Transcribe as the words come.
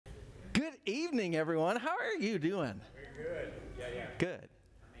Good evening, everyone. How are you doing? Very good. Yeah. Good.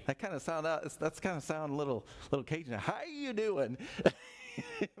 That kind of sound out. That's kind of sound a little Cajun. How are you doing?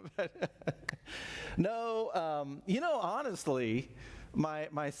 No, honestly,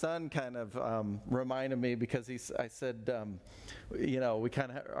 my son kind of reminded me because I said, we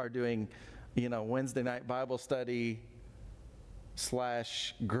kind of are doing, Wednesday night Bible study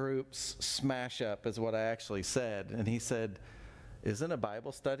 / groups smash up is what I actually said, and he said, isn't a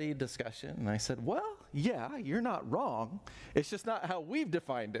Bible study discussion? And I said, well, yeah, you're not wrong. It's just not how we've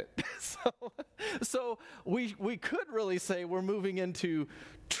defined it. So we could really say we're moving into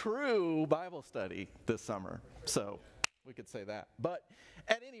true Bible study this summer. So we could say that. But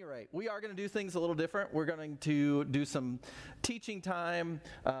at any rate, we are going to do things a little different. We're going to do some teaching time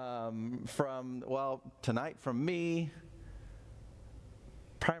tonight from me.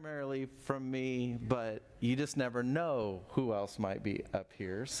 Primarily from me, but you just never know who else might be up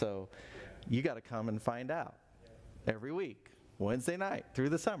here, so you got to come and find out every week, Wednesday night through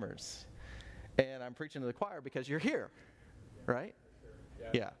the summers. And I'm preaching to the choir because you're here, right?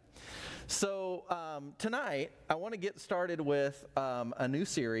 Yeah. So tonight I want to get started with a new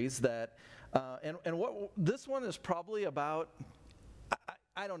series that, and what this one is probably about,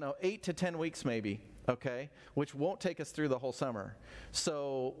 I don't know, 8 to 10 weeks maybe. Okay, which won't take us through the whole summer.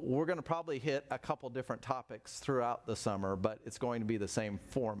 So we're going to probably hit a couple different topics throughout the summer, but it's going to be the same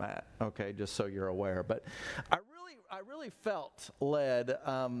format, okay, just so you're aware. But I really felt led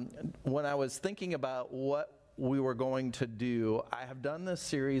when I was thinking about what we were going to do. I have done this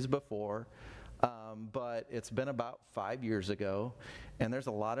series before, but it's been about 5 years ago, and there's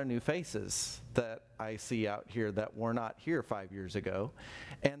a lot of new faces that I see out here that were not here 5 years ago.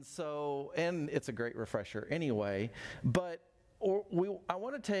 And it's a great refresher anyway, but I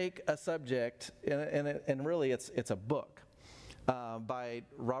want to take a subject, and really it's a book by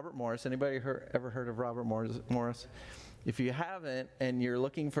Robert Morris. Anybody ever heard of Robert Morris? If you haven't, and you're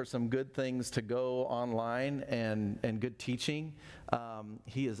looking for some good things to go online and good teaching,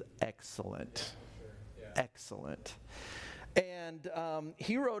 he is excellent. Excellent. And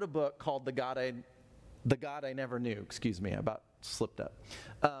he wrote a book called The God I Never Knew. Excuse me, I about slipped up.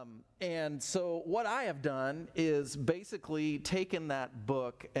 And so what I have done is basically taken that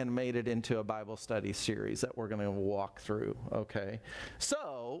book and made it into a Bible study series that we're going to walk through, okay?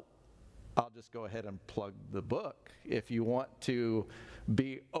 So I'll just go ahead and plug the book. If you want to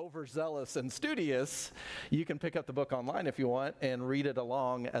be overzealous and studious, you can pick up the book online if you want and read it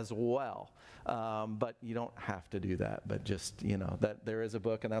along as well. But you don't have to do that. But just, that there is a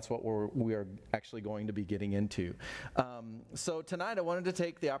book, and that's what we are actually going to be getting into. So tonight I wanted to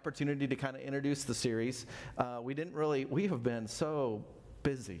take the opportunity to kind of introduce the series. We have been so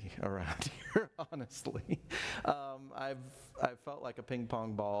busy around here, honestly. I've felt like a ping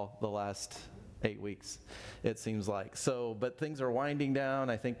pong ball the last 8 weeks, it seems like. So, but things are winding down.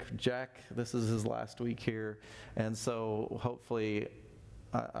 I think Jack, this is his last week here, and so hopefully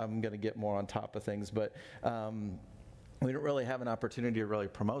I'm going to get more on top of things. But we don't really have an opportunity to really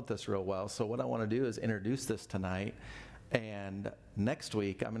promote this real well. So what I want to do is introduce this tonight. And next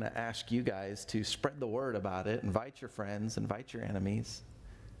week, I'm going to ask you guys to spread the word about it. Invite your friends, invite your enemies.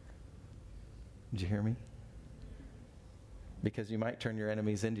 Did you hear me? Because you might turn your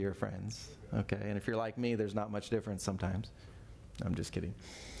enemies into your friends, okay? And if you're like me, there's not much difference sometimes. I'm just kidding.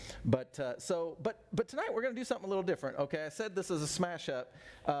 But tonight we're going to do something a little different, okay? I said this is a smash up.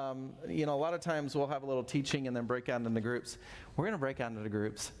 A lot of times we'll have a little teaching and then break out into groups. We're going to break out into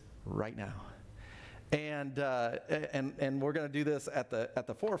groups right now. And we're going to do this at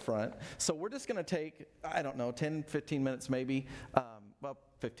the forefront. So we're just going to take, 10, 15 minutes maybe.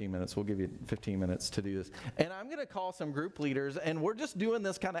 15 minutes. We'll give you 15 minutes to do this. And I'm going to call some group leaders, and we're just doing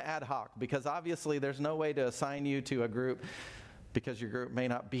this kind of ad hoc because obviously there's no way to assign you to a group because your group may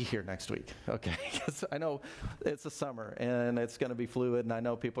not be here next week, okay? Because I know it's the summer, and it's going to be fluid, and I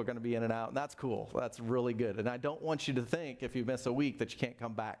know people are going to be in and out, and that's cool. That's really good. And I don't want you to think if you miss a week that you can't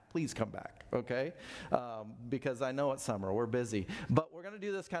come back. Please come back, okay? Because I know it's summer. We're busy. But we're going to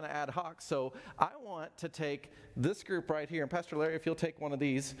do this kind of ad hoc. So I want to take this group right here, and Pastor Larry, if you'll take one of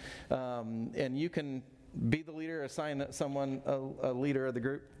these, and you can be the leader, assign someone a leader of the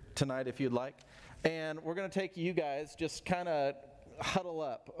group tonight if you'd like. And we're going to take you guys, just kind of huddle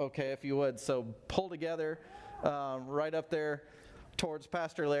up, okay, if you would. So pull together right up there towards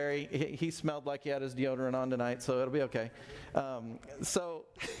Pastor Larry. He smelled like he had his deodorant on tonight, so it'll be okay. So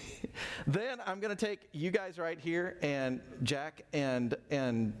then I'm going to take you guys right here, and Jack and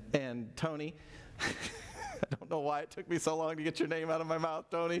Tony. I don't know why it took me so long to get your name out of my mouth,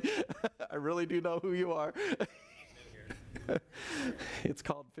 Tony. I really do know who you are. It's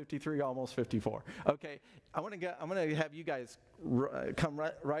called 53, almost 54. Okay, I'm gonna have you guys come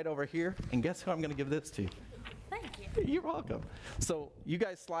right over here, and guess who I'm gonna give this to? Thank you. You're welcome. So you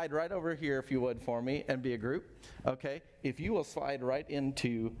guys slide right over here if you would for me and be a group. Okay, if you will slide right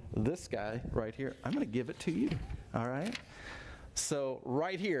into this guy right here, I'm gonna give it to you. All right. So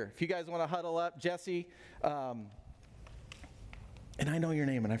right here, if you guys want to huddle up, Jesse, and I know your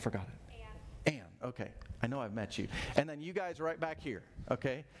name and I forgot it. Ann. Okay. I know I've met you. And then you guys right back here,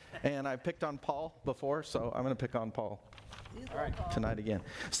 okay? And I picked on Paul before, so I'm going to pick on Paul tonight again.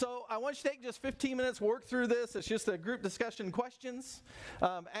 So I want you to take just 15 minutes, work through this. It's just a group discussion questions.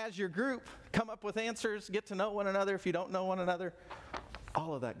 As your group, come up with answers, get to know one another if you don't know one another,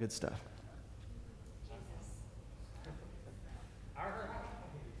 all of that good stuff.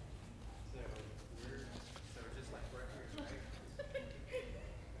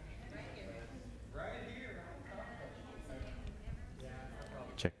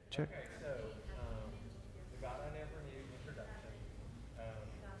 Check. Okay, so the God I Never Knew introduction.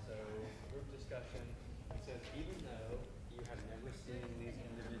 So group discussion. It says, even though you have never seen these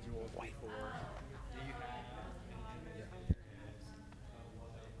individuals before, do you have an image in your head?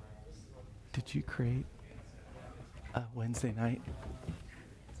 Did you create a Wednesday night?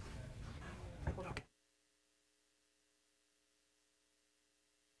 Okay.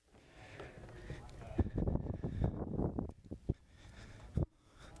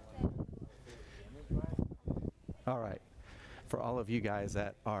 All right. For all of you guys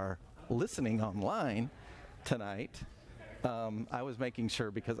that are listening online tonight, I was making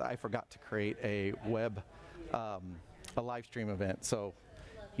sure because I forgot to create a live stream event. So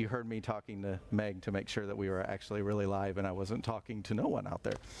you heard me talking to Meg to make sure that we were actually really live and I wasn't talking to no one out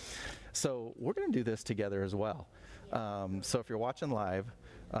there. So we're going to do this together as well. So if you're watching live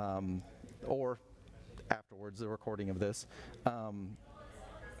or afterwards, the recording of this,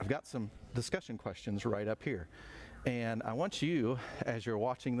 I've got some discussion questions right up here. And I want you, as you're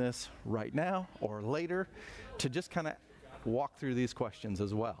watching this right now or later, to just kind of walk through these questions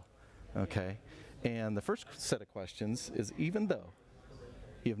as well. Okay? And the first set of questions is, even though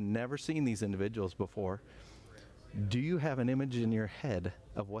you've never seen these individuals before, do you have an image in your head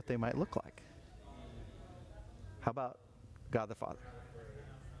of what they might look like? How about God the Father?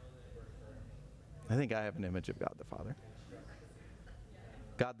 I think I have an image of God the Father.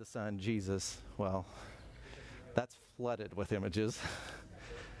 God the Son, Jesus, well, that's flooded with images.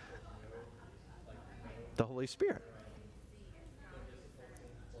 The Holy Spirit.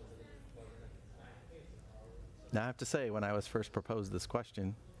 Now I have to say, when I was first proposed this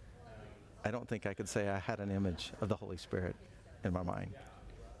question, I don't think I could say I had an image of the Holy Spirit in my mind.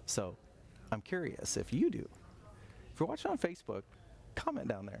 So I'm curious if you do. If you're watching on Facebook, comment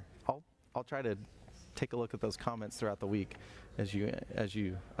down there. I'll try to take a look at those comments throughout the week as you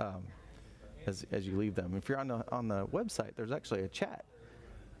leave them. If you're on the website, there's actually a chat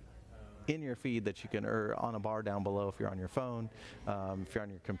in your feed that you can, or on a bar down below if you're on your phone. If you're on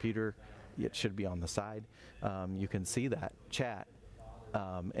your computer, it should be on the side. You can see that chat,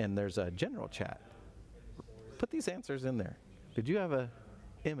 and there's a general chat. Put these answers in there. Did you have an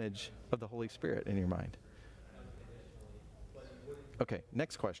image of the Holy Spirit in your mind? Okay,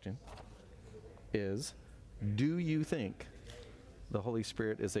 next question is, do you think the Holy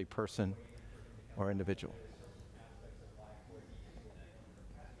Spirit is a person or individual?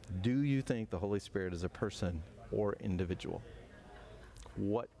 Do you think the Holy Spirit is a person or individual?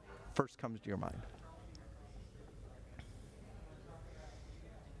 What first comes to your mind?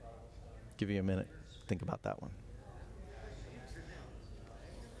 Give you a minute. Think about that one.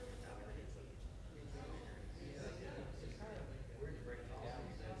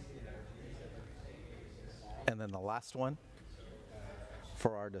 And then the last one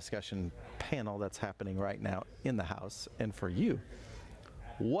for our discussion panel that's happening right now in the house, and for you,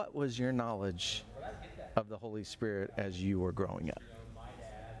 what was your knowledge of the Holy Spirit as you were growing up?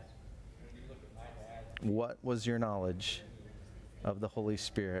 What was your knowledge of the Holy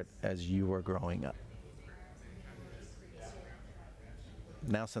Spirit as you were growing up?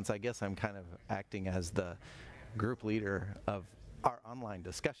 Now, since I guess I'm kind of acting as the group leader of our online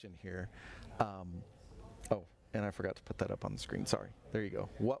discussion here, and I forgot to put that up on the screen. Sorry. There you go.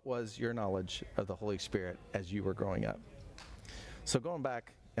 What was your knowledge of the Holy Spirit as you were growing up? So going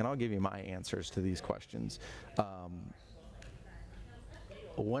back, and I'll give you my answers to these questions.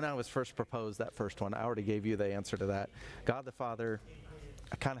 When I was first proposed, that first one, I already gave you the answer to that. God the Father,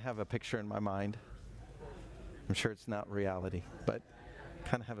 I kind of have a picture in my mind. I'm sure it's not reality, but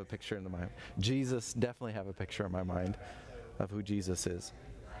kind of have a picture in my mind. Jesus, definitely have a picture in my mind of who Jesus is.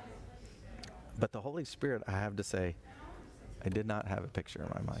 But the Holy Spirit, I have to say, I did not have a picture in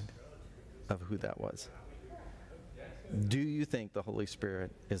my mind of who that was. Do you think the Holy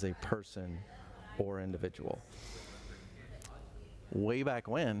Spirit is a person or individual? Way back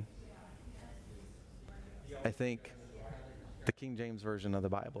when, I think the King James Version of the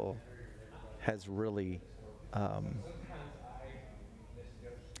Bible has really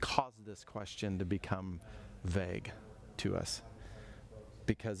caused this question to become vague to us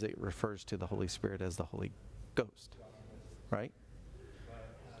because it refers to the Holy Spirit as the Holy Ghost, right?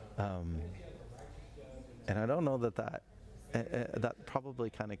 And I don't know that probably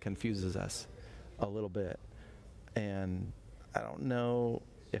kind of confuses us a little bit. And I don't know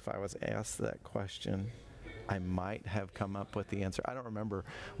if I was asked that question, I might have come up with the answer. I don't remember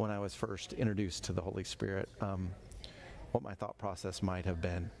when I was first introduced to the Holy Spirit, what my thought process might have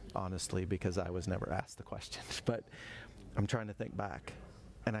been, honestly, because I was never asked the question. But I'm trying to think back.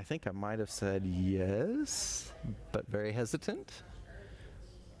 And I think I might have said yes, but very hesitant,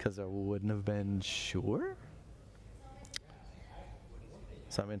 because I wouldn't have been sure.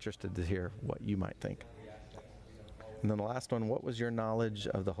 So I'm interested to hear what you might think. And then the last one, what was your knowledge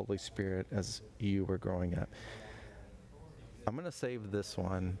of the Holy Spirit as you were growing up? I'm going to save this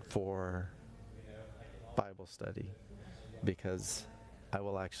one for Bible study, because I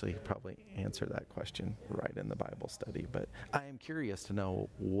will actually probably answer that question right in the Bible study. But I am curious to know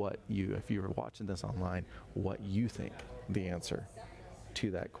what you, if you were watching this online, what you think the answer to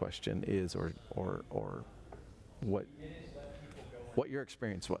that question is, or what your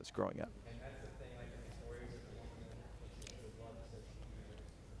experience was growing up.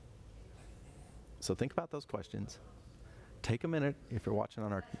 So think about those questions. Take a minute if you're watching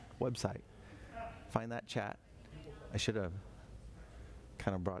on our website. Find that chat. I should have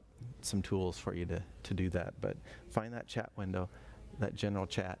kind of brought some tools for you to do that, but find that chat window, that general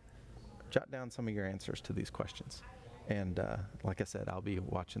chat. Jot down some of your answers to these questions. And like I said, I'll be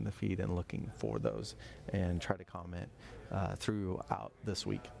watching the feed and looking for those and try to comment throughout this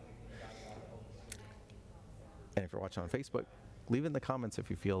week. And if you're watching on Facebook, leave in the comments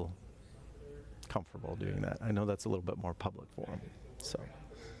if you feel comfortable doing that. I know that's a little bit more public forum, so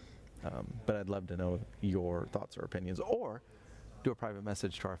but I'd love to know your thoughts or opinions, or do a private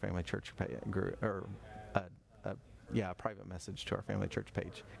message to our Family Church page, or a private message to our Family Church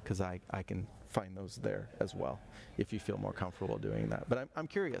page, because I can find those there as well if you feel more comfortable doing that. But I'm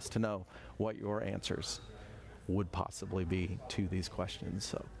curious to know what your answers would possibly be to these questions.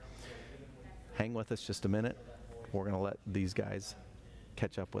 So hang with us just a minute. We're going to let these guys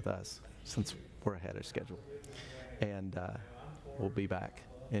catch up with us since we're ahead of schedule. And we'll be back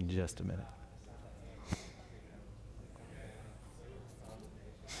in just a minute.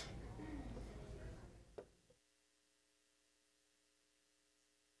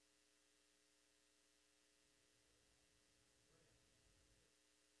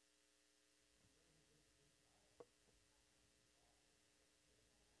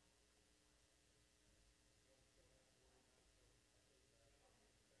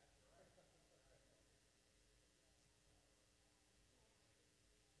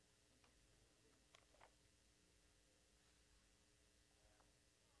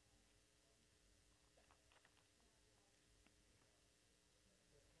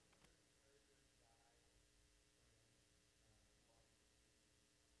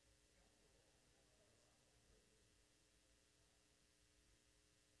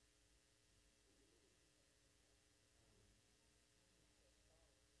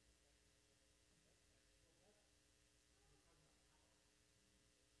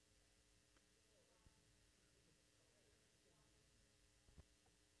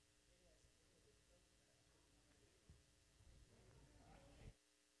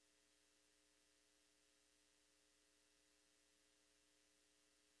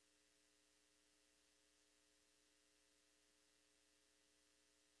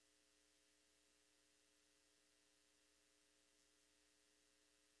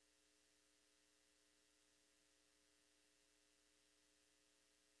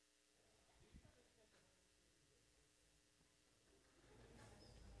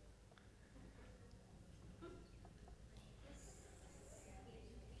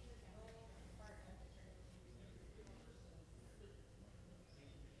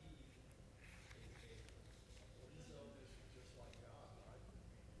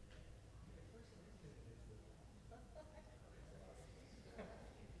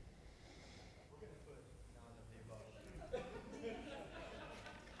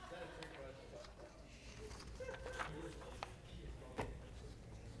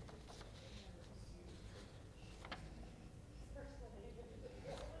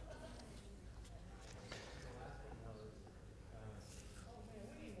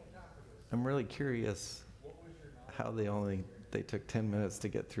 I'm really curious how they took 10 minutes to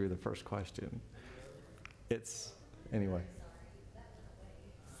get through the first question. Anyway.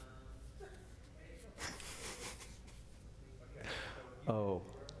 Oh,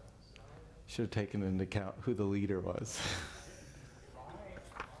 should have taken into account who the leader was.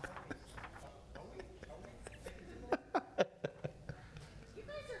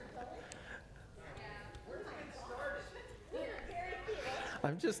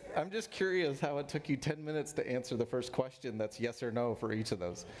 I'm just curious how it took you 10 minutes to answer the first question that's yes or no for each of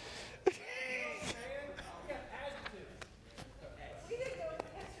those.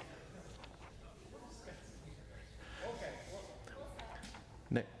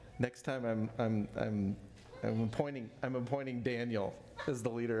 Next time I'm appointing Daniel as the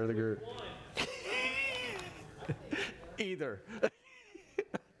leader of the group. Either.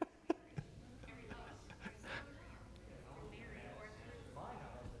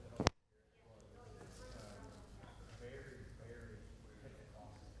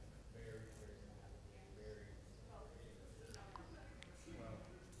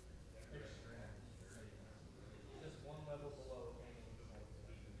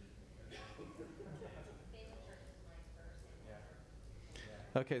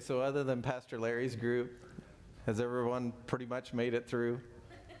 Okay, so other than Pastor Larry's group, has everyone pretty much made it through?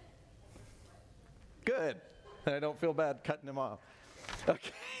 Good. I don't feel bad cutting him off.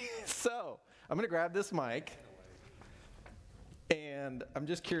 Okay, so I'm going to grab this mic, and I'm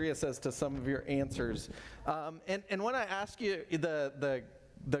just curious as to some of your answers. And when I ask you, the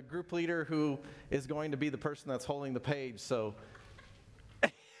group leader who is going to be the person that's holding the page, so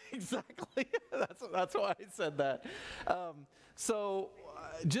exactly, that's why I said that.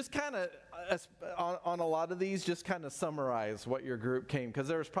 Just kind of, on a lot of these, just kind of summarize what your group came, because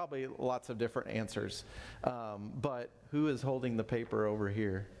there's probably lots of different answers. But who is holding the paper over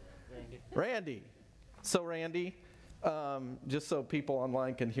here? Randy. So Randy, just so people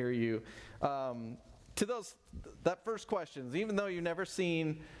online can hear you, to that first question, even though you've never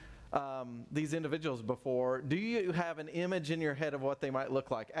seen these individuals before, do you have an image in your head of what they might look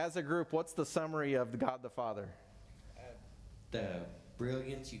like? As a group, what's the summary of God the Father? The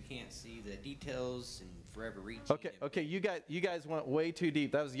brilliance, you can't see the details and forever reaching. Okay, you guys went way too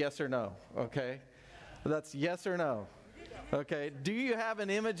deep. That was yes or no, okay? That's yes or no. Okay, do you have an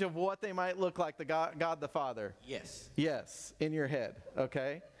image of what they might look like, the God the Father? Yes. Yes, in your head,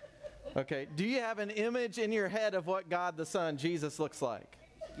 okay? Okay, do you have an image in your head of what God the Son, Jesus, looks like?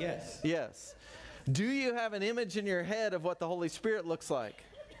 Yes. Yes. Do you have an image in your head of what the Holy Spirit looks like?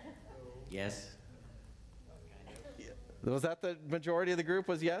 Yes. Was that the majority of the group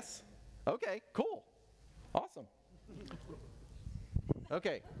was yes? Okay, cool. Awesome.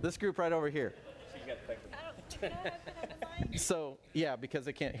 Okay, this group right over here. So, yeah, because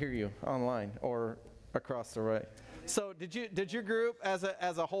they can't hear you online or across the way. So, did your group as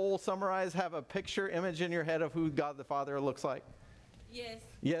a whole summarize, have a picture image in your head of who God the Father looks like? Yes.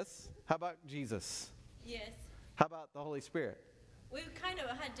 Yes? How about Jesus? Yes. How about the Holy Spirit? We've kind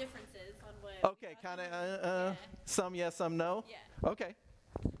of had differences on what. Okay, kind of some yes, some no? Yeah. Okay.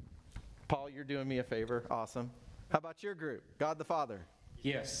 Paul, you're doing me a favor. Awesome. How about your group? God the Father?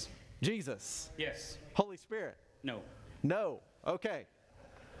 Yes. Jesus? Yes. Holy Spirit? No. No. Okay.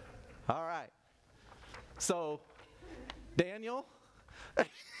 All right. So, Daniel?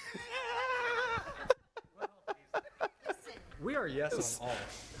 We are yes on all.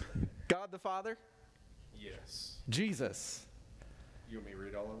 God the Father? Yes. Jesus? You want me to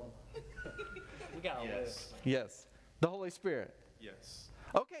read all of them? We got a Yes. list. Yes. The Holy Spirit? Yes.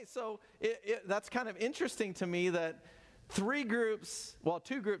 Okay, so that's kind of interesting to me that two groups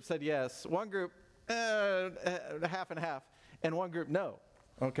said yes, one group half and half, and one group no.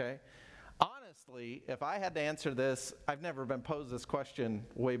 Okay. Honestly, if I had to answer this, I've never been posed this question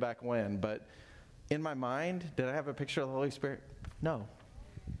way back when, but in my mind, did I have a picture of the Holy Spirit? No,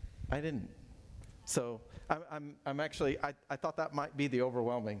 I didn't. So I'm actually, I thought that might be the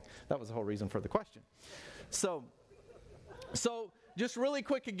overwhelming. That was the whole reason for the question. So just really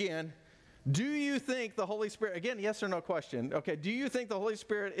quick again, do you think the Holy Spirit, again, yes or no question. Okay, do you think the Holy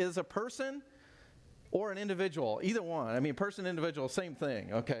Spirit is a person or an individual? Either one. I mean, person, individual, same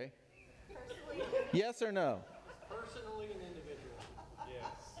thing, okay? Yes or no? Personally and individually.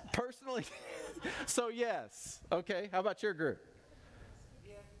 Yes. Personally? So yes. Okay, how about your group?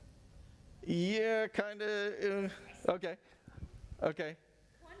 Yeah, kind of. Okay. Okay.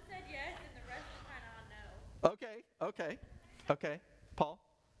 One said yes, and the rest is kind of on no. Okay. Paul?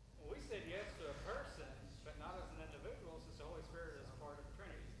 Well, we said yes to a person, but not as an individual, since the Holy Spirit is part of the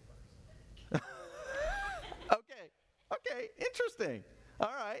Trinity. Okay. Interesting.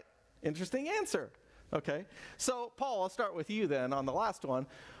 All right. Interesting answer. Okay. So, Paul, I'll start with you then on the last one.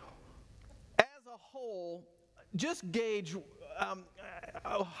 As a whole, just gauge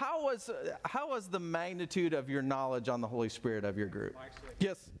how was the magnitude of your knowledge on the Holy Spirit of your group?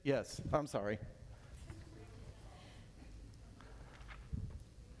 Yes. I'm sorry.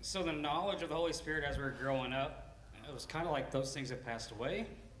 So the knowledge of the Holy Spirit as we were growing up, it was kind of like those things that passed away.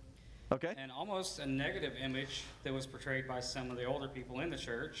 Okay. And almost a negative image that was portrayed by some of the older people in the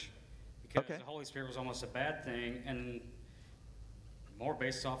church, because the Holy Spirit was almost a bad thing, and more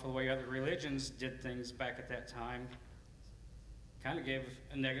based off of the way other religions did things back at that time, kind of gave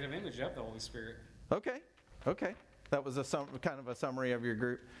a negative image of the Holy Spirit. Okay. That was kind of a summary of your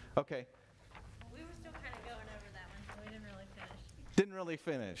group. Okay. We were still kind of going over that one, so we didn't really finish. Didn't really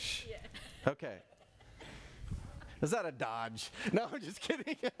finish. Yeah. Okay. Is that a dodge? No, I'm just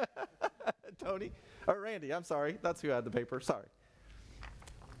kidding. Tony? Or Randy, I'm sorry. That's who had the paper. Sorry.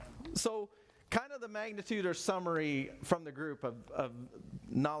 So, kind of the magnitude or summary from the group of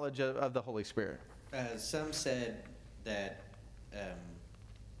knowledge of the Holy Spirit. Some said that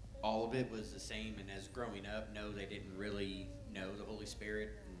all of it was the same, and as growing up, no, they didn't really know the Holy Spirit,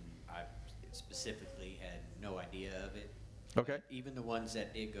 and I specifically had no idea of it. Okay. Even the ones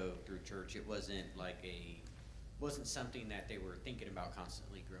that did go through church, it wasn't something that they were thinking about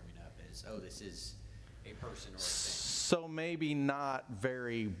constantly growing up as, oh, this is a person or a thing. So maybe not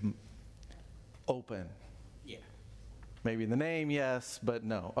very open. Yeah. Maybe the name, yes, but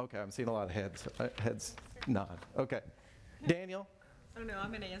no. Okay, I'm seeing a lot of heads nod. Okay. Daniel? Oh, no, I'm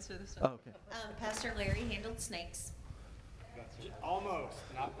going to answer this one. Okay. Pastor Larry handled snakes. Almost,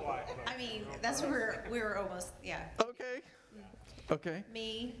 not quite. I mean, that's where we were almost, yeah. Okay.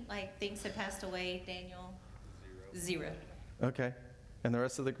 Me, like, things had passed away. Daniel, zero. Okay. And the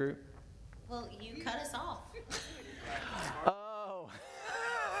rest of the group? Well, you cut us off. Oh.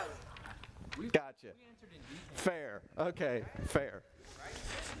 Gotcha. Fair. Okay, fair.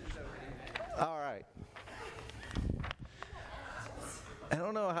 All right. I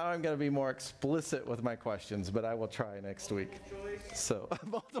don't know how I'm going to be more explicit with my questions, but I will try next week. So,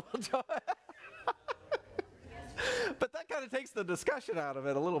 multiple choice. But that kind of takes the discussion out of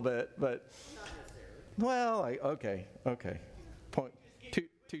it a little bit. But, well, okay. Point.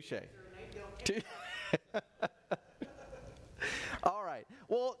 Touche. All right.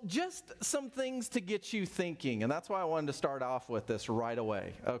 Well, just some things to get you thinking, and that's why I wanted to start off with this right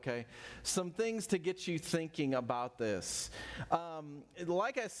away, okay? Some things to get you thinking about this.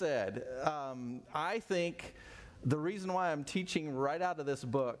 Like I said, I think the reason why I'm teaching right out of this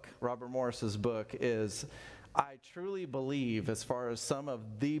book, Robert Morris's book, is I truly believe, as far as some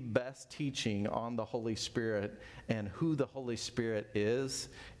of the best teaching on the Holy Spirit and who the Holy Spirit is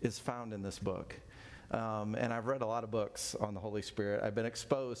found in this book. And I've read a lot of books on the Holy Spirit. I've been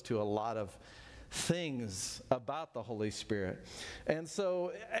exposed to a lot of things about the Holy Spirit. And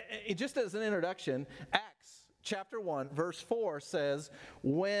so, just as an introduction, Acts chapter 1, verse 4 says,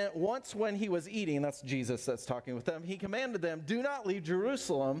 once when he was eating, that's Jesus that's talking with them, he commanded them, do not leave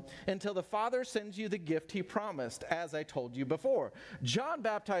Jerusalem until the Father sends you the gift he promised, as I told you before. John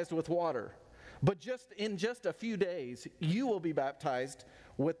baptized with water, but in just a few days, you will be baptized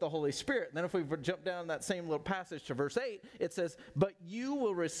with the Holy Spirit. And then if we jump down that same little passage to verse 8, it says, but you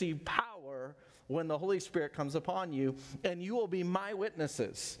will receive power when the Holy Spirit comes upon you, and you will be my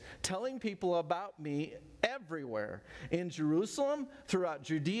witnesses, telling people about me everywhere, in Jerusalem, throughout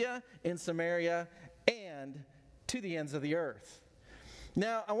Judea, in Samaria, and to the ends of the earth.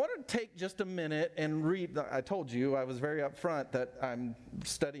 Now, I want to take just a minute and read. I told you, I was very upfront that I'm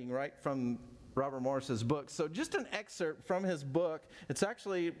studying right from Robert Morris's book. So just an excerpt from his book. It's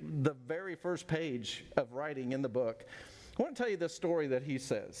actually the very first page of writing in the book. I want to tell you this story that he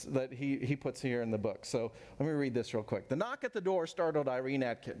says, that he puts here in the book. So let me read this real quick. The knock at the door startled Irene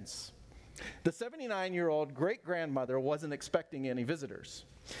Atkins. The 79-year-old great-grandmother wasn't expecting any visitors.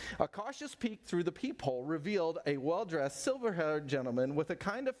 A cautious peek through the peephole revealed a well-dressed, silver-haired gentleman with a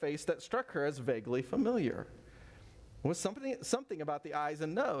kind of face that struck her as vaguely familiar. There was something about the eyes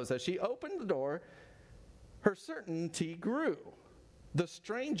and nose. As she opened the door, her certainty grew. The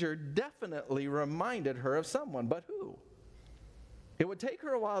stranger definitely reminded her of someone, but who? It would take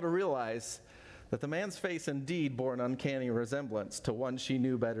her a while to realize that the man's face indeed bore an uncanny resemblance to one she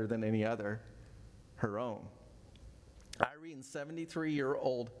knew better than any other, her own. Irene's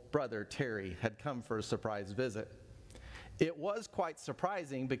 73-year-old brother, Terry, had come for a surprise visit. It was quite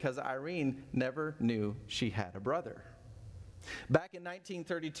surprising because Irene never knew she had a brother. Back in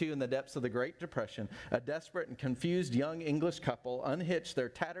 1932, in the depths of the Great Depression, a desperate and confused young English couple unhitched their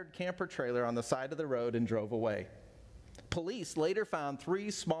tattered camper trailer on the side of the road and drove away. Police later found 3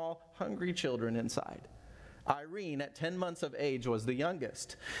 small, hungry children inside. Irene, at 10 months of age, was the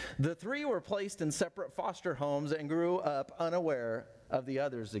youngest. The 3 were placed in separate foster homes and grew up unaware of the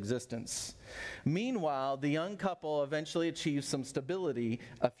other's existence. Meanwhile, the young couple eventually achieved some stability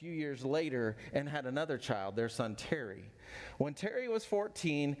a few years later and had another child, their son Terry. When Terry was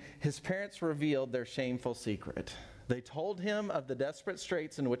 14, his parents revealed their shameful secret. They told him of the desperate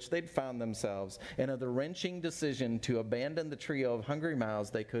straits in which they'd found themselves and of the wrenching decision to abandon the trio of hungry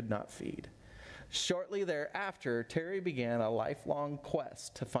mouths they could not feed. Shortly thereafter, Terry began a lifelong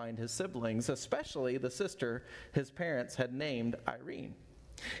quest to find his siblings, especially the sister his parents had named Irene.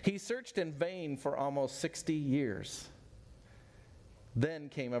 He searched in vain for almost 60 years. Then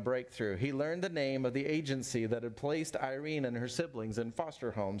came a breakthrough. He learned the name of the agency that had placed Irene and her siblings in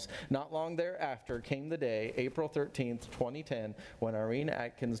foster homes. Not long thereafter came the day, April 13th, 2010, when Irene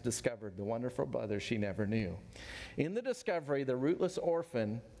Atkins discovered the wonderful brother she never knew. In the discovery, the rootless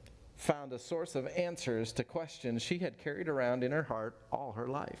orphan found a source of answers to questions she had carried around in her heart all her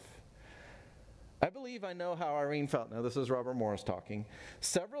life. I believe I know how Irene felt. Now, this is Robert Morris talking.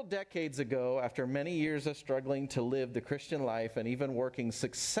 Several decades ago, after many years of struggling to live the Christian life and even working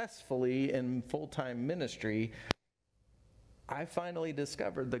successfully in full-time ministry, I finally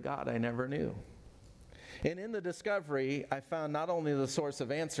discovered the God I never knew. And in the discovery, I found not only the source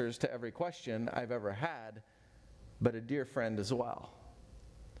of answers to every question I've ever had, but a dear friend as well.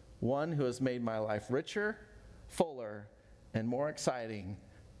 One who has made my life richer, fuller, and more exciting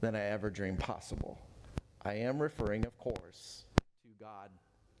than I ever dreamed possible. I am referring, of course, to God,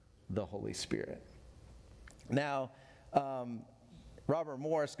 the Holy Spirit. Now, Robert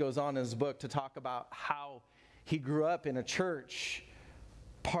Morris goes on in his book to talk about how he grew up in a church,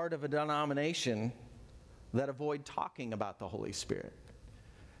 part of a denomination that avoid talking about the Holy Spirit.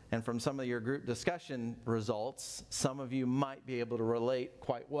 And from some of your group discussion results, some of you might be able to relate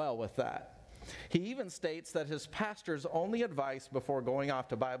quite well with that. He even states that his pastor's only advice before going off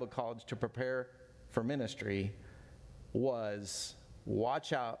to Bible college to prepare for ministry was,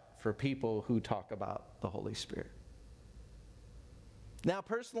 watch out for people who talk about the Holy Spirit. Now,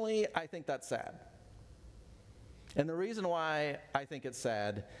 personally, I think that's sad. And the reason why I think it's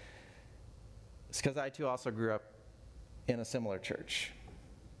sad is because I too also grew up in a similar church.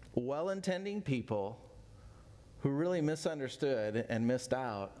 Well-intending people who really misunderstood and missed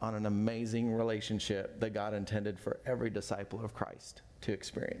out on an amazing relationship that God intended for every disciple of Christ to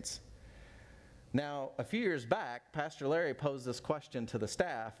experience. Now, a few years back, Pastor Larry posed this question to the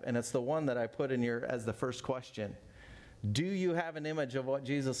staff, and it's the one that I put in as the first question. Do you have an image of what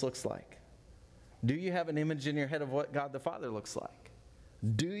Jesus looks like? Do you have an image in your head of what God the Father looks like?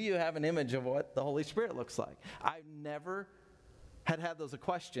 Do you have an image of what the Holy Spirit looks like? I've never had those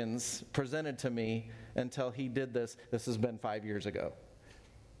questions presented to me until he did this. This has been 5 years ago.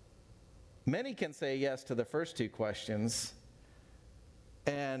 Many can say yes to the first 2 questions,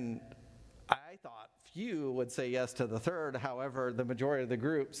 and I thought few would say yes to the third. However, the majority of the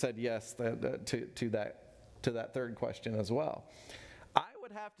group said yes to that third question as well. I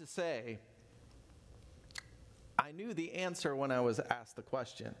would have to say I knew the answer when I was asked the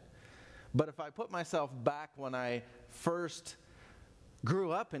question. But if I put myself back when I first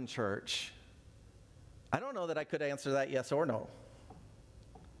grew up in church, I don't know that I could answer that yes or no.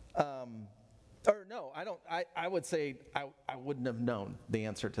 Or no, I don't. I would say I wouldn't have known the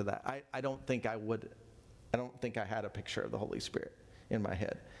answer to that. I don't think I would. I don't think I had a picture of the Holy Spirit in my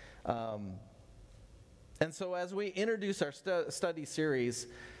head. And so as we introduce our study series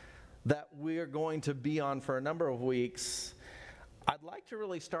that we are going to be on for a number of weeks, I'd like to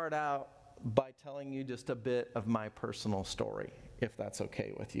really start out by telling you just a bit of my personal story, if that's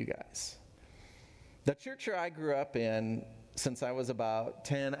okay with you guys. The church I grew up in since I was about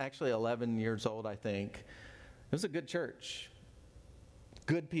 10, actually 11 years old, I think, it was a good church.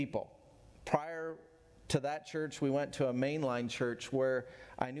 Good people. Prior to that church, we went to a mainline church where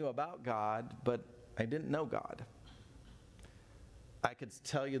I knew about God, but I didn't know God. I could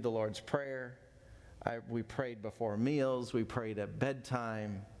tell you the Lord's Prayer. We prayed before meals. We prayed at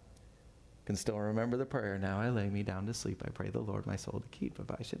bedtime. Can still remember the prayer. Now I lay me down to sleep. I pray the Lord my soul to keep. If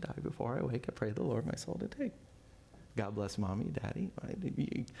I should die before I wake, I pray the Lord my soul to take. God bless mommy, daddy.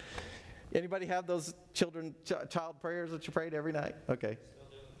 Anybody have those child prayers that you prayed every night? Okay.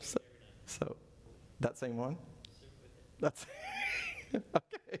 So that same one? That's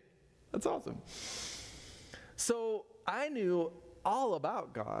okay. That's awesome. So I knew all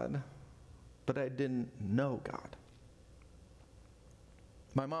about God, but I didn't know God.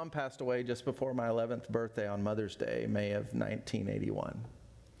 My mom passed away just before my 11th birthday on Mother's Day, May of 1981.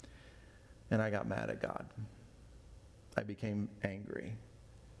 And I got mad at God. I became angry.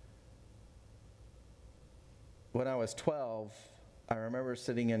 When I was 12, I remember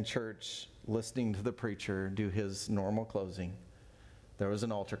sitting in church listening to the preacher do his normal closing. There was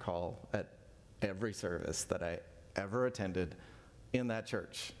an altar call at every service that I ever attended in that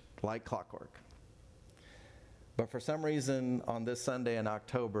church, like clockwork. But for some reason, on this Sunday in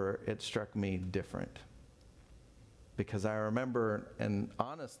October, it struck me different. Because I remember, and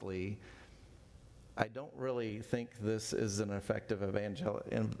honestly, I don't really think this is an effective evangelical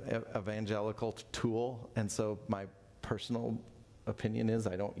tool, and so my personal opinion is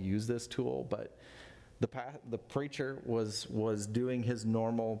I don't use this tool, but the preacher was doing his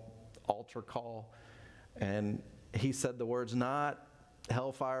normal altar call, and he said the words, not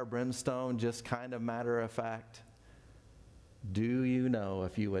hellfire, brimstone, just kind of matter of fact. Do you know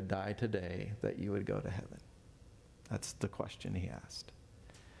if you would die today that you would go to heaven? That's the question he asked.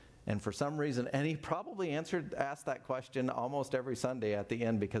 And for some reason, and he probably asked that question almost every Sunday at the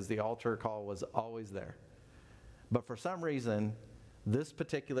end because the altar call was always there. But for some reason, this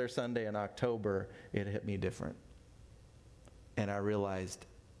particular Sunday in October, it hit me different. And I realized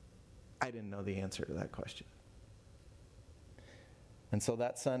I didn't know the answer to that question. And so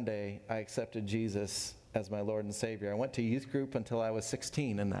that Sunday, I accepted Jesus as my Lord and Savior. I went to youth group until I was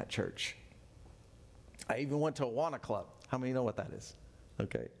 16 in that church. I even went to Awana Club. How many know what that is?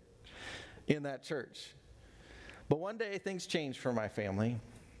 Okay. In that church. But one day things changed for my family.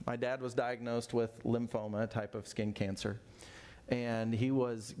 My dad was diagnosed with lymphoma, a type of skin cancer. And he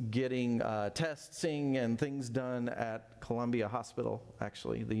was getting testing and things done at Columbia Hospital,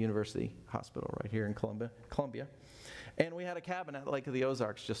 actually, the university hospital right here in Columbia. And we had a cabin at the Lake of the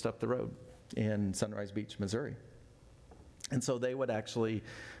Ozarks just up the road in Sunrise Beach, Missouri. And so they would actually,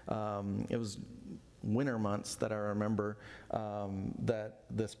 it was winter months that I remember that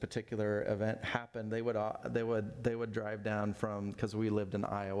this particular event happened. They would drive down from, because we lived in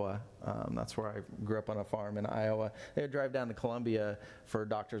Iowa. That's where I grew up on a farm in Iowa. They would drive down to Columbia for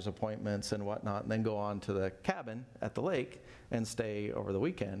doctor's appointments and whatnot, and then go on to the cabin at the lake and stay over the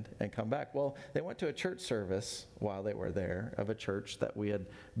weekend and come back. Well, they went to a church service while they were there of a church that we had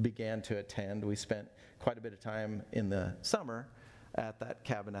began to attend. We spent quite a bit of time in the summer at that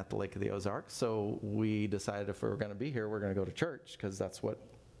cabin at the Lake of the Ozarks. So we decided if we were going to be here, we're going to go to church, because that's what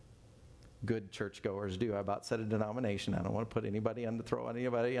good churchgoers do. I about said a denomination. I don't want to throw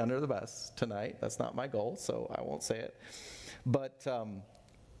anybody under the bus tonight. That's not my goal, so I won't say it. But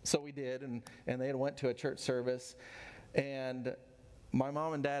so we did, and they had went to a church service, and my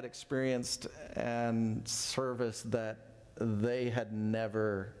mom and dad experienced a service that they had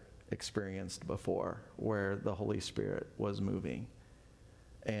never experienced before, where the Holy Spirit was moving.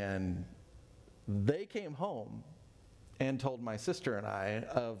 And they came home and told my sister and I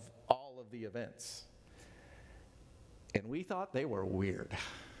of all of the events. And we thought they were weird,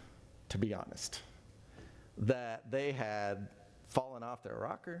 to be honest, that they had fallen off their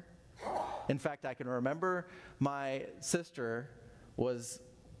rocker. In fact, I can remember my sister was,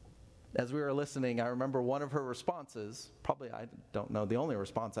 as we were listening, I remember one of her responses, probably, I don't know, the only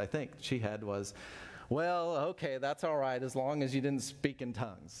response I think she had was, well, okay, that's all right, as long as you didn't speak in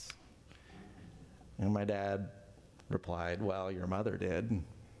tongues. And my dad replied, well, your mother did.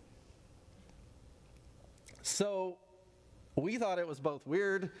 So we thought it was both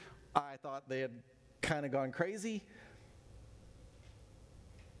weird. I thought they had kind of gone crazy.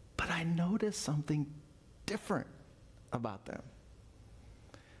 But I noticed something different about them.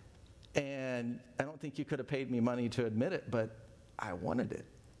 And I don't think you could have paid me money to admit it, but I wanted it.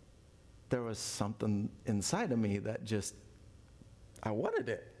 There was something inside of me that just, I wanted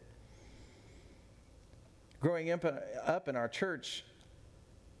it. Growing up in our church,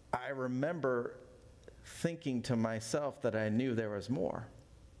 I remember thinking to myself that I knew there was more.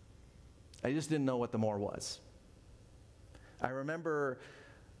 I just didn't know what the more was. I remember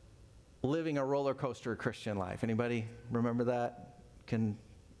living a roller coaster Christian life. Anybody remember that? Can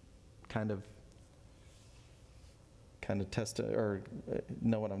kind of test it or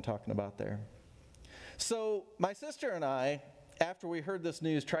know what I'm talking about there. So my sister and I, after we heard this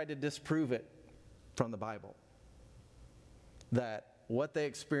news, tried to disprove it from the Bible. That what they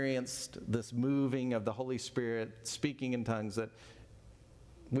experienced, this moving of the Holy Spirit, speaking in tongues, that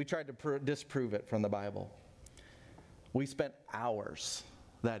we tried to disprove it from the Bible. We spent hours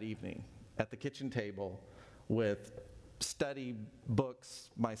that evening at the kitchen table with study books.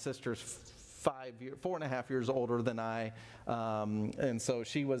 My sister's 4.5 years older than I, and so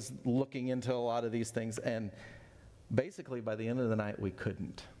she was looking into a lot of these things, and basically by the end of the night we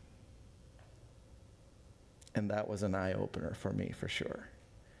couldn't. And that was an eye-opener for me, for sure.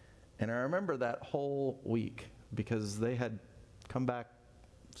 And I remember that whole week because they had come back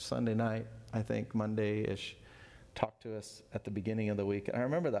Sunday night, I think, Monday-ish, talked to us at the beginning of the week. And I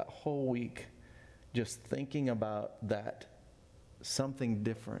remember that whole week just thinking about that, something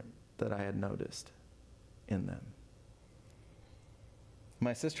different that I had noticed in them.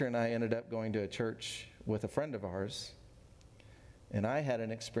 My sister and I ended up going to a church with a friend of ours, and I had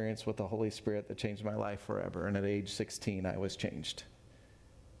an experience with the Holy Spirit that changed my life forever. And at age 16, I was changed.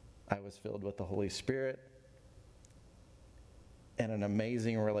 I was filled with the Holy Spirit, and an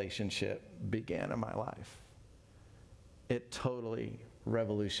amazing relationship began in my life. It totally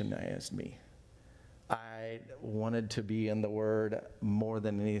revolutionized me. I wanted to be in the Word more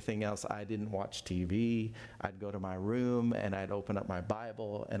than anything else. I didn't watch TV. I'd go to my room and I'd open up my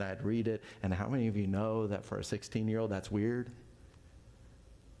Bible and I'd read it. And how many of you know that for a 16-year-old that's weird?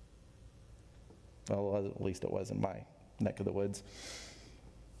 Well, at least it was in my neck of the woods.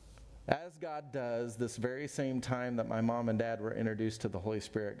 As God does, this very same time that my mom and dad were introduced to the Holy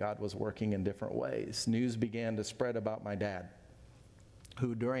Spirit, God was working in different ways. News began to spread about my dad,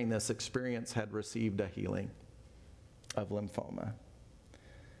 who during this experience had received a healing of lymphoma.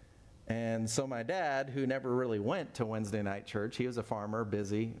 And so my dad, who never really went to Wednesday night church, he was a farmer,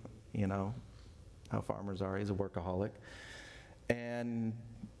 busy, you know how farmers are, he's a workaholic, and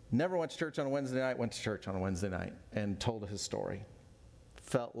never went to church on a Wednesday night, went to church on a Wednesday night and told his story.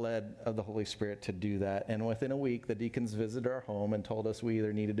 Felt led of the Holy Spirit to do that. And within a week, the deacons visited our home and told us we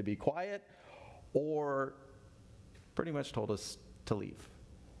either needed to be quiet or pretty much told us to leave.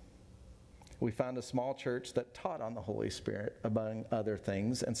 We found a small church that taught on the Holy Spirit, among other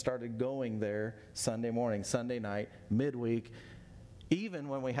things, and started going there Sunday morning, Sunday night, midweek, even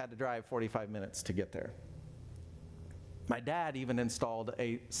when we had to drive 45 minutes to get there. My dad even installed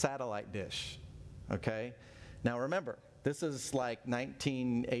a satellite dish, okay? Now remember, this is like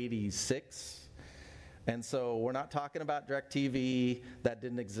 1986, and so we're not talking about DirecTV. That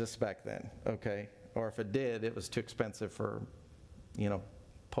didn't exist back then, okay? Or if it did, it was too expensive for, you know,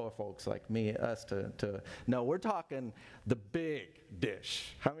 poor folks like us to. No, we're talking the big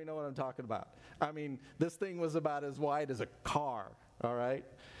dish. How many know what I'm talking about? I mean, this thing was about as wide as a car, all right?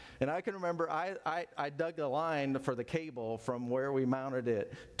 And I can remember I dug a line for the cable from where we mounted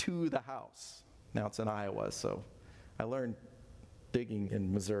it to the house. Now it's in Iowa, so I learned digging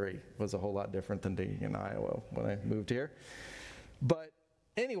in Missouri was a whole lot different than digging in Iowa when I moved here. But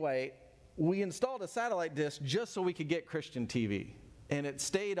anyway, we installed a satellite dish just so we could get Christian TV. And it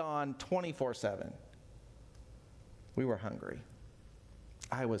stayed on 24/7. We were hungry.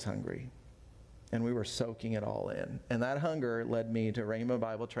 I was hungry. And we were soaking it all in. And that hunger led me to Rhema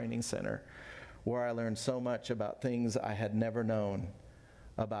Bible Training Center, where I learned so much about things I had never known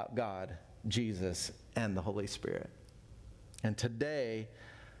about God, Jesus, and the Holy Spirit. And today,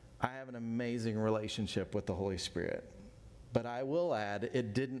 I have an amazing relationship with the Holy Spirit. But I will add,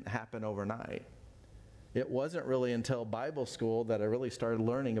 it didn't happen overnight. It wasn't really until Bible school that I really started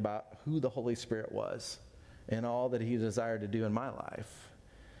learning about who the Holy Spirit was and all that He desired to do in my life.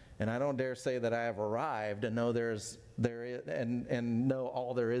 And I don't dare say that I have arrived and know and know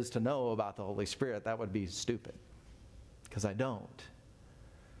all there is to know about the Holy Spirit. That would be stupid, because I don't.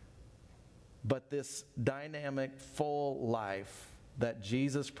 But this dynamic, full life that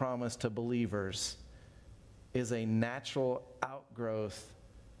Jesus promised to believers is a natural outgrowth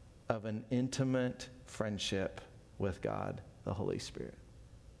of an intimate friendship with God, the Holy Spirit.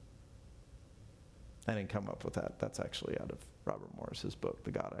 I didn't come up with that. That's actually out of Robert Morris's book,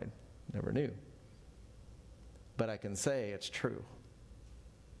 The God I Never Knew. But I can say it's true.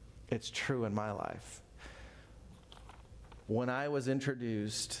 It's true in my life. When I was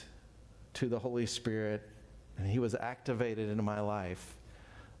introduced to the Holy Spirit and He was activated into my life,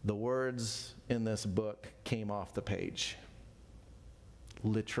 the words in this book came off the page,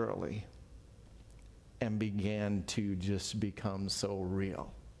 literally, and began to just become so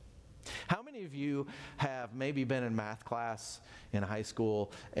real. How many of you have maybe been in math class in high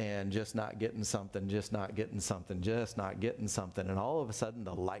school and just not getting something, and all of a sudden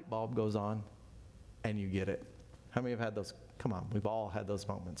the light bulb goes on and you get it? How many have had those? Come on, we've all had those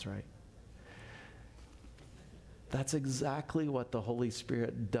moments, right? That's exactly what the Holy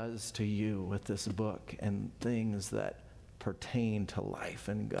Spirit does to you with this book and things that pertain to life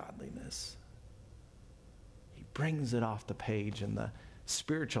and godliness. He brings it off the page and the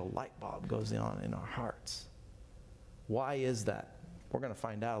spiritual light bulb goes on in our hearts. Why is that? We're going to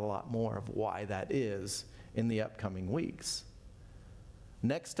find out a lot more of why that is in the upcoming weeks.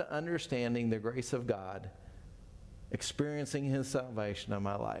 Next to understanding the grace of God, experiencing His salvation in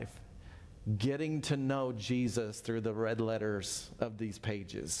my life, getting to know Jesus through the red letters of these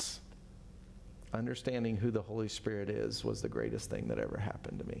pages, understanding who the Holy Spirit is was the greatest thing that ever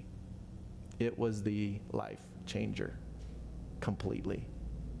happened to me. It was the life changer completely.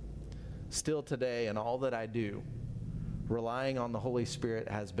 Still today, in all that I do, relying on the Holy Spirit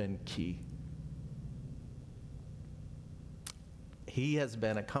has been key. He has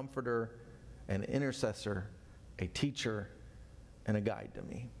been a comforter, an intercessor, a teacher, and a guide to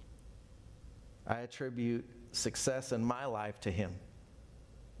me. I attribute success in my life to him.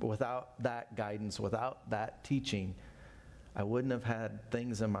 Without that guidance, without that teaching, I wouldn't have had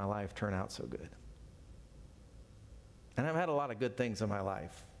things in my life turn out so good. And I've had a lot of good things in my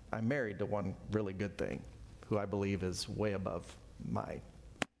life. I'm married to one really good thing, who I believe is way above my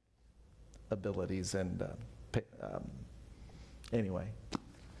abilities. And anyway,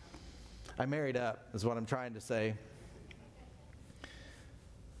 I married up, is what I'm trying to say.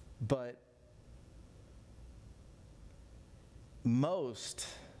 But most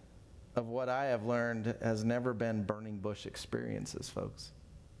of what I have learned has never been burning bush experiences, folks.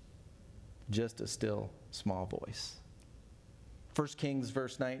 Just a still, small voice. 1 Kings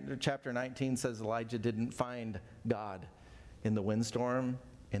chapter 19 says Elijah didn't find God in the windstorm,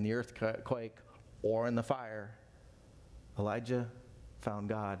 in the earthquake, or in the fire. Elijah found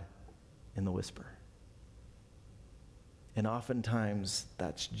God in the whisper. And oftentimes,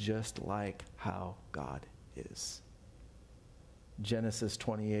 that's just like how God is. Genesis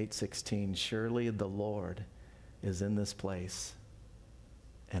 28:16, surely the Lord is in this place,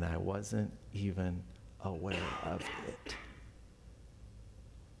 and I wasn't even aware of it.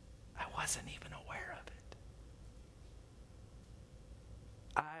 I wasn't even aware of it.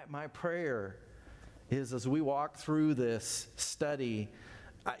 My prayer is, as we walk through this study,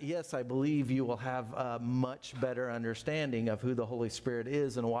 yes, I believe you will have a much better understanding of who the Holy Spirit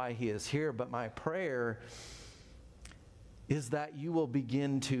is and why he is here, but my prayer is that you will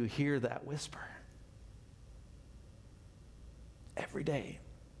begin to hear that whisper every day.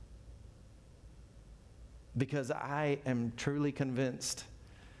 Because I am truly convinced,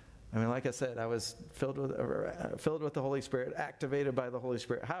 I mean, like I said, I was filled with the Holy Spirit, activated by the Holy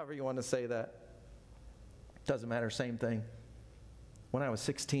Spirit, however you want to say that. Doesn't matter, same thing. When I was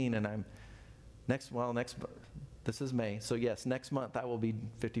 16 and I'm this is May, so yes, next month I will be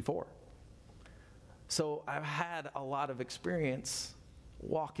 54. So I've had a lot of experience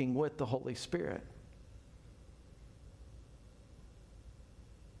walking with the Holy Spirit.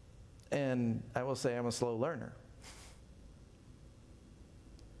 And I will say I'm a slow learner.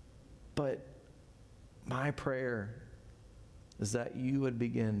 But my prayer is that you would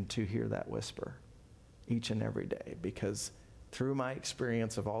begin to hear that whisper each and every day, because through my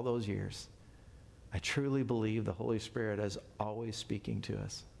experience of all those years, I truly believe the Holy Spirit is always speaking to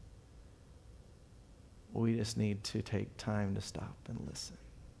us. We just need to take time to stop and listen.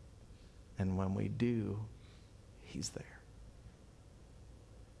 And when we do, he's there.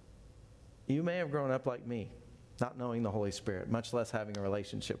 You may have grown up like me, not knowing the Holy Spirit, much less having a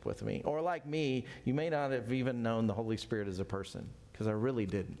relationship with me. Or like me, you may not have even known the Holy Spirit as a person, because I really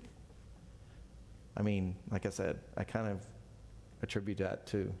didn't. I mean, like I said, I kind of attribute that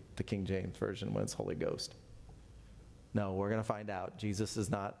to the King James Version when it's Holy Ghost. No, we're going to find out. Jesus is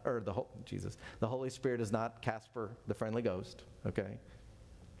not, or the Holy Spirit is not Casper, the friendly ghost, okay?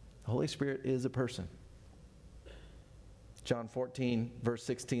 The Holy Spirit is a person. John 14, verse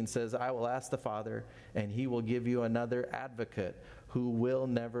 16 says, I will ask the Father, and he will give you another advocate who will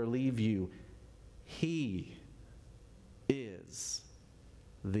never leave you. He is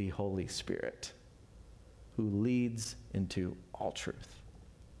the Holy Spirit who leads into all truth.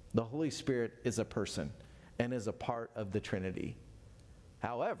 The Holy Spirit is a person and is a part of the Trinity.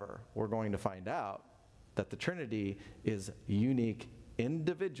 However, we're going to find out that the Trinity is unique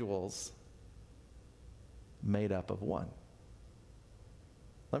individuals made up of one.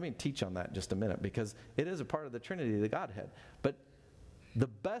 Let me teach on that in just a minute, because it is a part of the Trinity, the Godhead. But the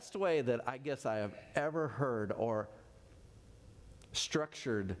best way that I guess I have ever heard or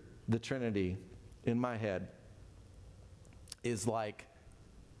structured the Trinity in my head is like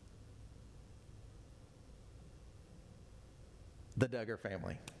the Duggar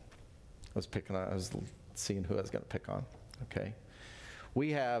family. I was seeing who I was going to pick on. Okay. We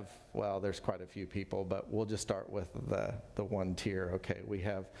have, well, there's quite a few people, but we'll just start with the one tier. Okay. We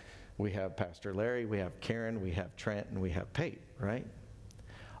have Pastor Larry, we have Karen, we have Trent, and we have Pate, right?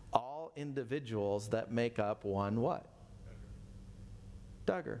 All individuals that make up one what?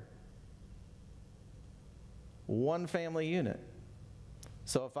 Duggar. One family unit.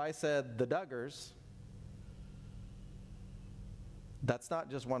 So if I said the Duggars, that's not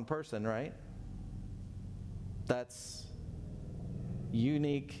just one person, right? That's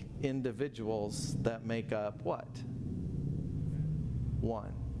unique individuals that make up what?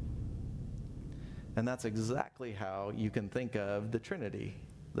 One. And that's exactly how you can think of the Trinity,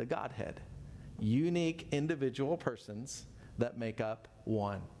 the Godhead. Unique individual persons that make up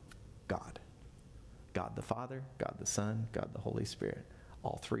one God. God the Father, God the Son, God the Holy Spirit.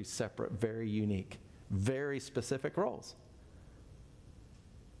 All three separate, very unique, very specific roles.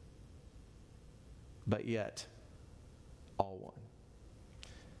 But yet, all one.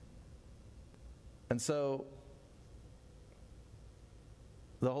 And so,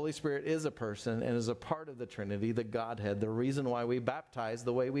 the Holy Spirit is a person and is a part of the Trinity, the Godhead, the reason why we baptize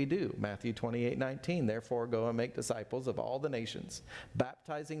the way we do. Matthew 28:19, therefore go and make disciples of all the nations,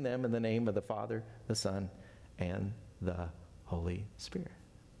 baptizing them in the name of the Father, the Son, and the Holy Spirit.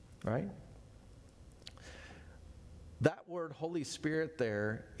 Right? That word Holy Spirit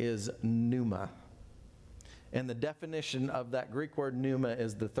there is pneuma. And the definition of that Greek word pneuma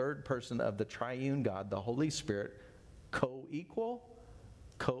is the third person of the triune God, the Holy Spirit, co-equal,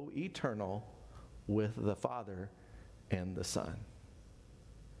 co-eternal with the Father and the Son.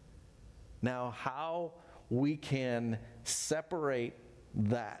 Now, how we can separate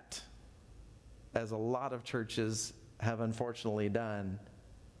that, as a lot of churches have unfortunately done,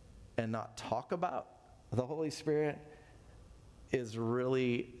 and not talk about the Holy Spirit, is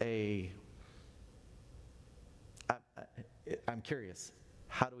really I'm curious.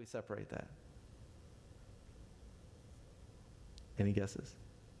 How do we separate that? Any guesses?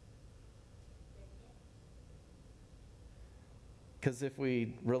 Because if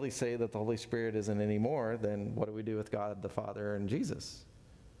we really say that the Holy Spirit isn't anymore, then what do we do with God the Father and Jesus?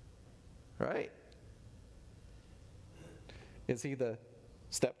 Right? Is he the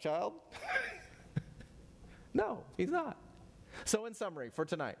stepchild? No, he's not. So in summary, for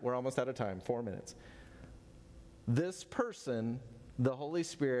tonight, we're almost out of time, 4 minutes. This person, the Holy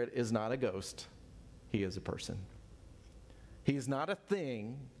Spirit, is not a ghost. He is a person. He's not a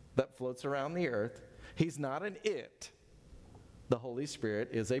thing that floats around the earth. He's not an it. The Holy Spirit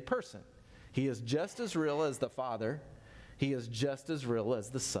is a person. He is just as real as the Father. He is just as real as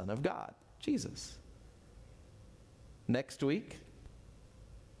the Son of God, Jesus. Next week,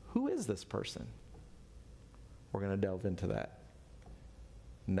 who is this person? We're going to delve into that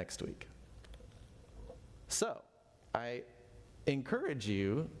next week. So, I encourage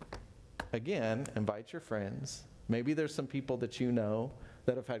you, again, invite your friends. Maybe there's some people that you know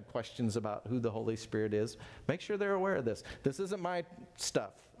that have had questions about who the Holy Spirit is. Make sure they're aware of this. This isn't my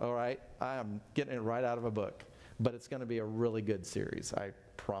stuff, all right? I am getting it right out of a book. But it's going to be a really good series. I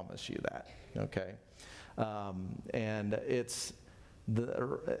promise you that, okay? And it's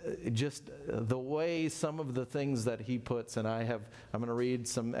just the way some of the things that he puts, and I'm going to read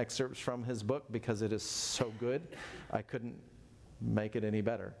some excerpts from his book because it is so good. I couldn't make it any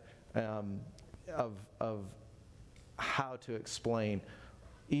better, of how to explain,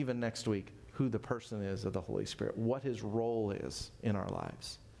 even next week, who the person is of the Holy Spirit, what his role is in our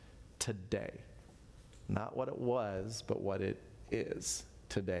lives today. Not what it was, but what it is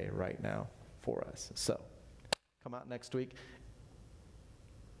today, right now, for us. So, come out next week.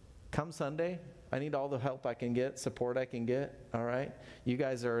 Come Sunday, I need all the help I can get, support I can get, all right? You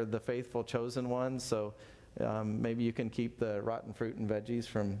guys are the faithful chosen ones, so maybe you can keep the rotten fruit and veggies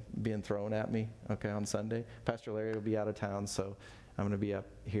from being thrown at me, okay, on Sunday. Pastor Larry will be out of town, so I'm going to be up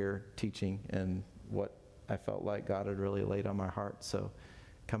here teaching and what I felt like God had really laid on my heart. So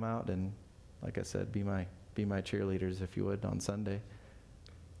come out and, like I said, be my cheerleaders, if you would, on Sunday.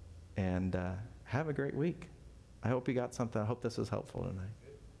 And have a great week. I hope you got something. I hope this was helpful tonight.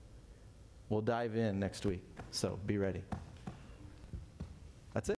 We'll dive in next week, so be ready.